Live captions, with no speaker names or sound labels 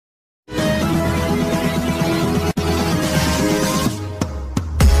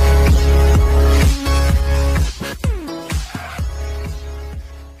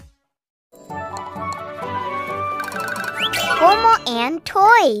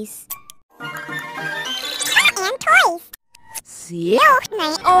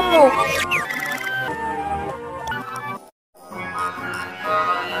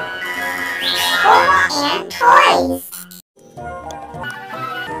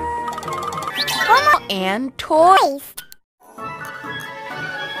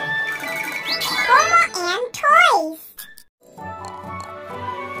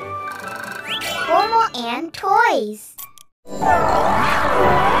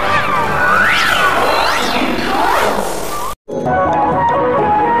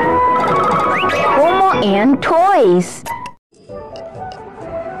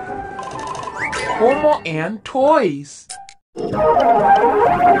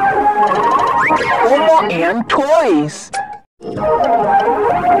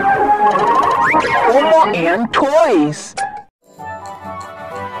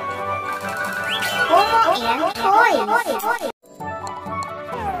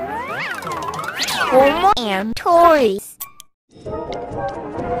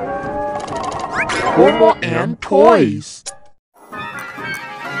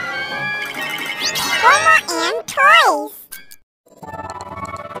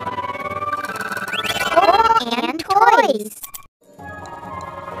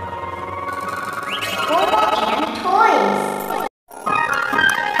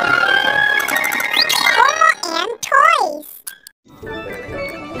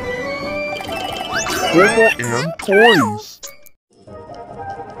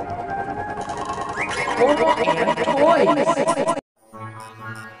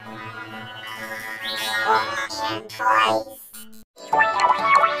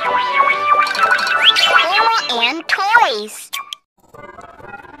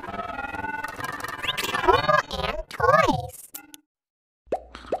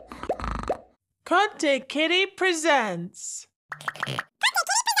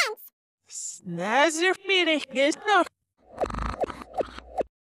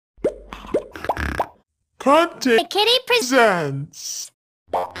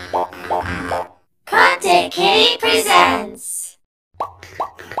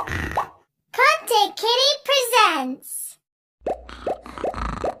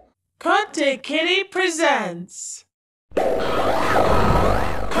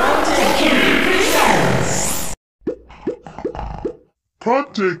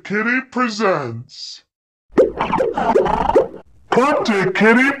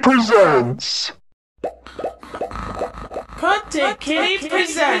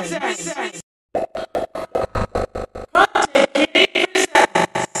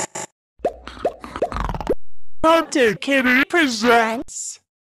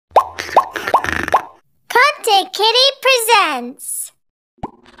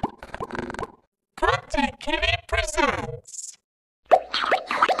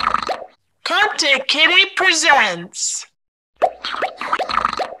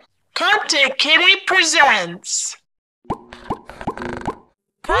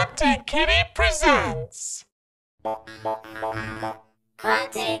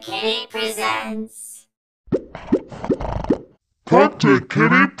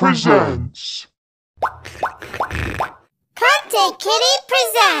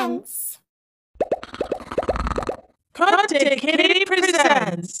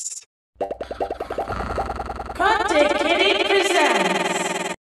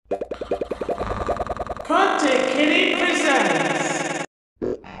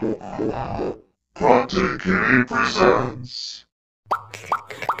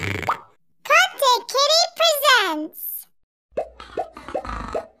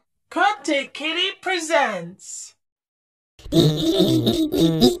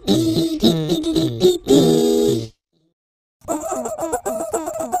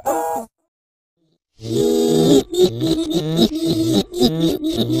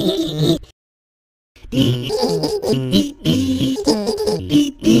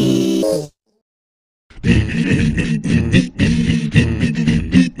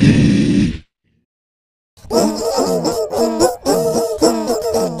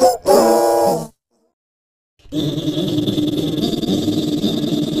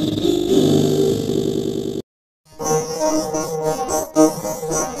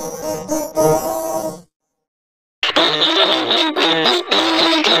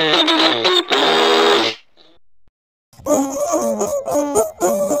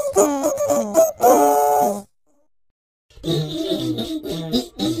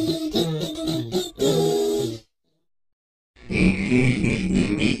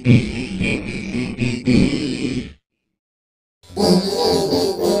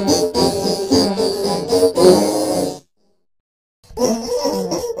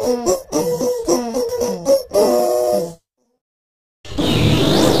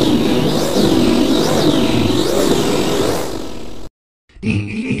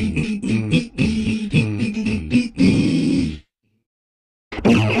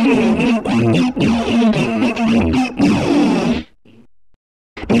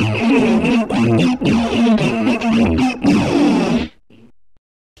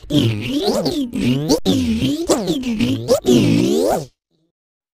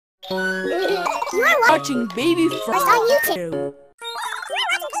You're watching Baby First on YouTube.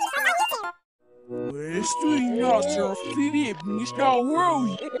 Estoy nosso Felipe está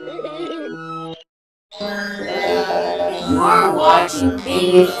worried. You're watching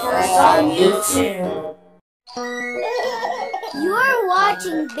Baby First on YouTube. You're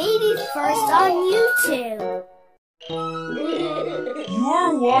watching Baby First on YouTube.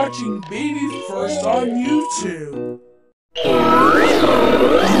 You're watching Baby First on YouTube.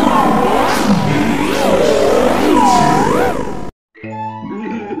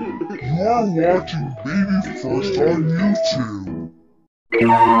 You're watching Baby First on YouTube.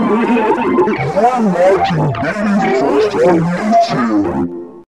 You're watching Baby First on YouTube.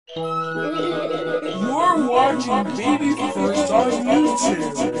 You're watching Baby First on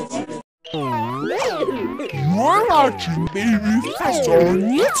YouTube. You're watching Baby First on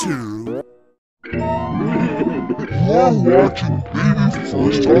YouTube.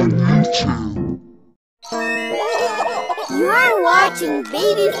 You're watching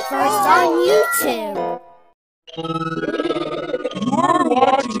Baby First on YouTube. You're watching Baby First on YouTube. You're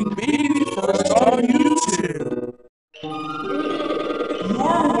watching Baby First on YouTube.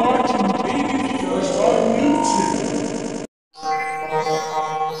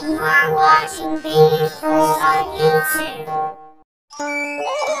 You're watching Baby First on YouTube.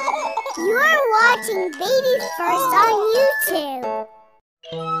 You're watching Baby First on YouTube.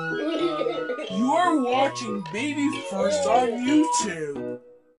 You're watching Baby First on YouTube.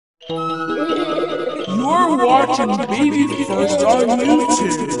 You're watching Baby First on YouTube.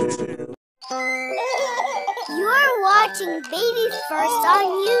 You're watching Baby First on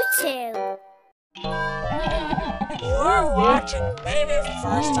YouTube. You're watching Baby First on YouTube. You're watching Baby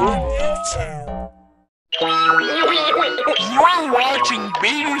First on YouTube. You're watching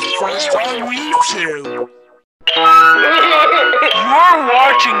Baby First on YouTube. You're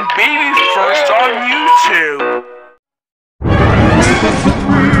watching Baby First on YouTube.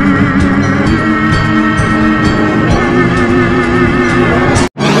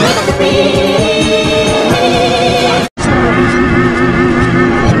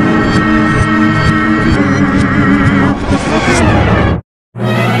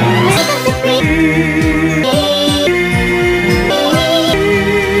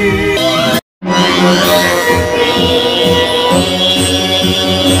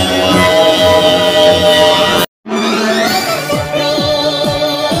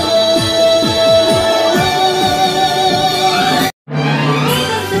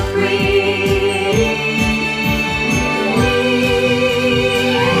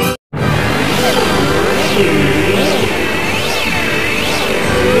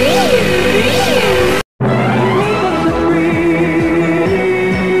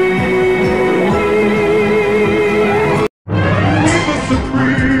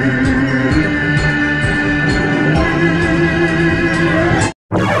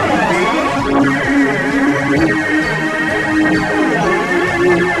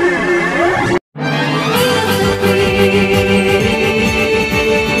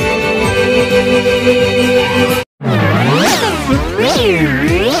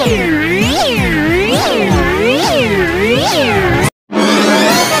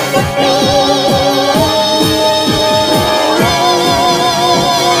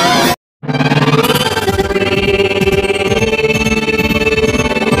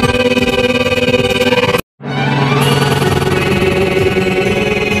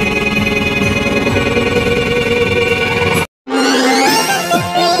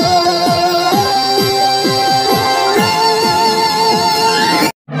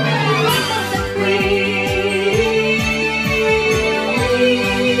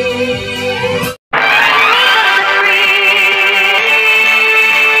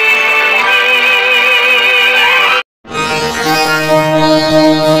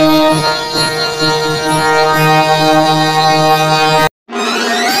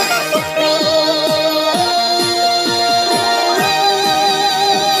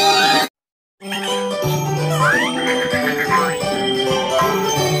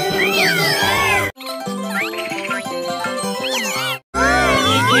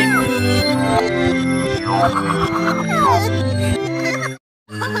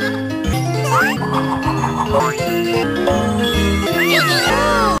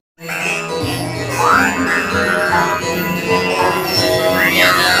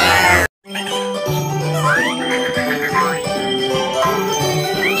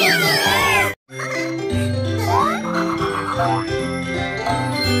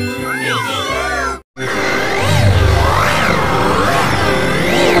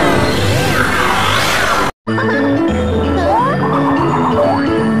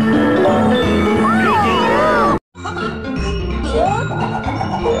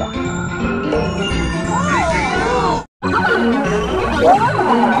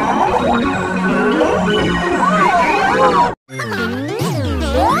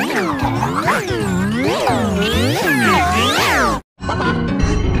 Yeah.